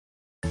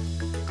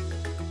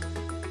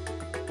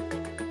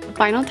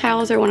Vinyl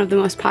tiles are one of the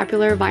most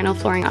popular vinyl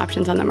flooring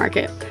options on the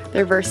market.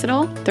 They're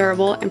versatile,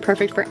 durable, and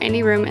perfect for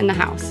any room in the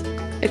house.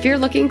 If you're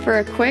looking for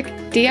a quick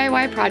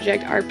DIY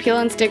project, our peel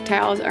and stick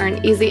tiles are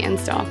an easy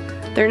install.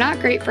 They're not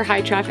great for high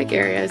traffic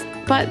areas,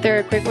 but they're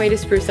a quick way to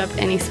spruce up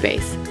any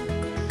space.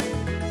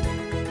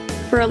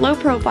 For a low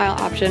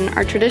profile option,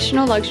 our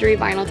traditional luxury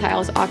vinyl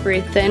tiles offer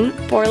a thin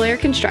 4-layer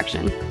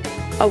construction,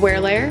 a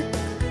wear layer,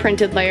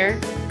 printed layer,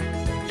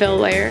 fill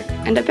layer,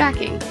 and a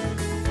backing.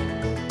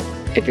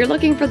 If you're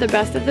looking for the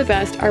best of the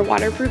best, our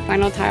waterproof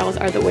vinyl tiles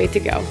are the way to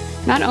go.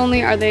 Not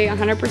only are they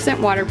 100%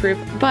 waterproof,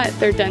 but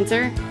they're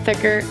denser,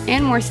 thicker,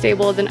 and more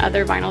stable than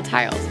other vinyl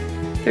tiles.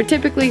 They're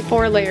typically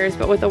 4 layers,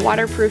 but with a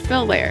waterproof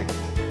fill layer.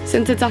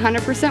 Since it's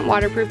 100%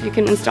 waterproof, you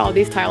can install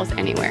these tiles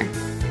anywhere.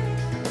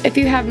 If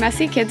you have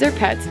messy kids or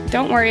pets,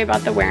 don't worry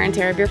about the wear and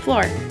tear of your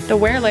floor. The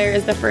wear layer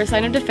is the first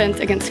line of defense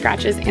against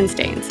scratches and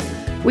stains.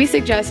 We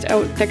suggest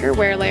a thicker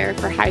wear layer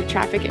for high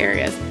traffic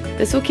areas.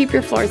 This will keep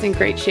your floors in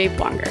great shape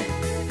longer.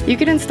 You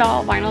can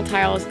install vinyl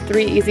tiles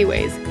 3 easy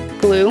ways: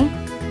 glue,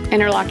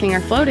 interlocking or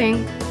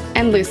floating,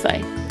 and loose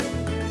lay.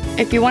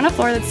 If you want a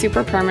floor that's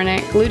super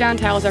permanent, glue down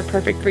tiles are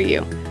perfect for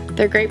you.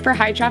 They're great for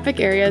high traffic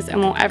areas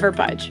and won't ever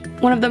budge.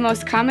 One of the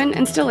most common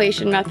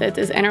installation methods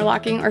is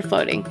interlocking or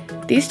floating.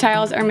 These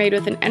tiles are made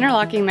with an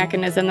interlocking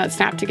mechanism that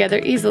snap together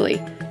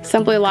easily.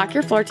 Simply lock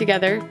your floor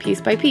together piece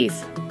by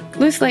piece.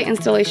 Loose lay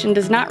installation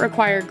does not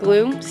require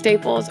glue,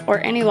 staples, or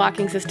any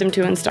locking system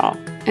to install.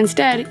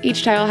 Instead,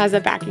 each tile has a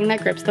backing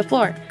that grips the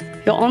floor.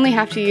 You'll only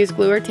have to use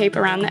glue or tape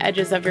around the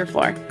edges of your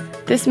floor.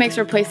 This makes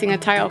replacing a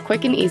tile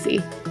quick and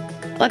easy.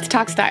 Let's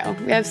talk style.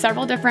 We have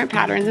several different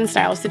patterns and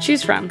styles to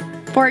choose from.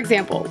 For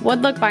example,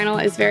 wood look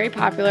vinyl is very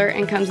popular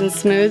and comes in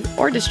smooth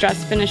or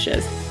distressed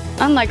finishes.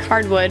 Unlike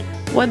hardwood,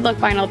 wood look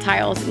vinyl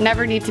tiles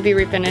never need to be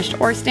refinished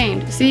or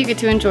stained, so you get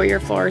to enjoy your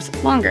floors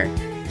longer.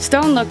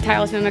 Stone look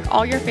tiles mimic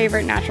all your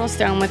favorite natural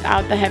stone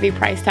without the heavy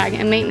price tag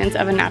and maintenance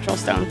of a natural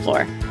stone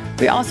floor.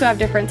 We also have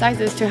different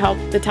sizes to help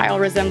the tile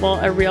resemble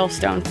a real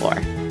stone floor.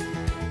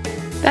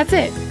 That's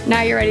it!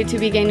 Now you're ready to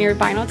begin your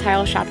vinyl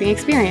tile shopping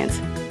experience.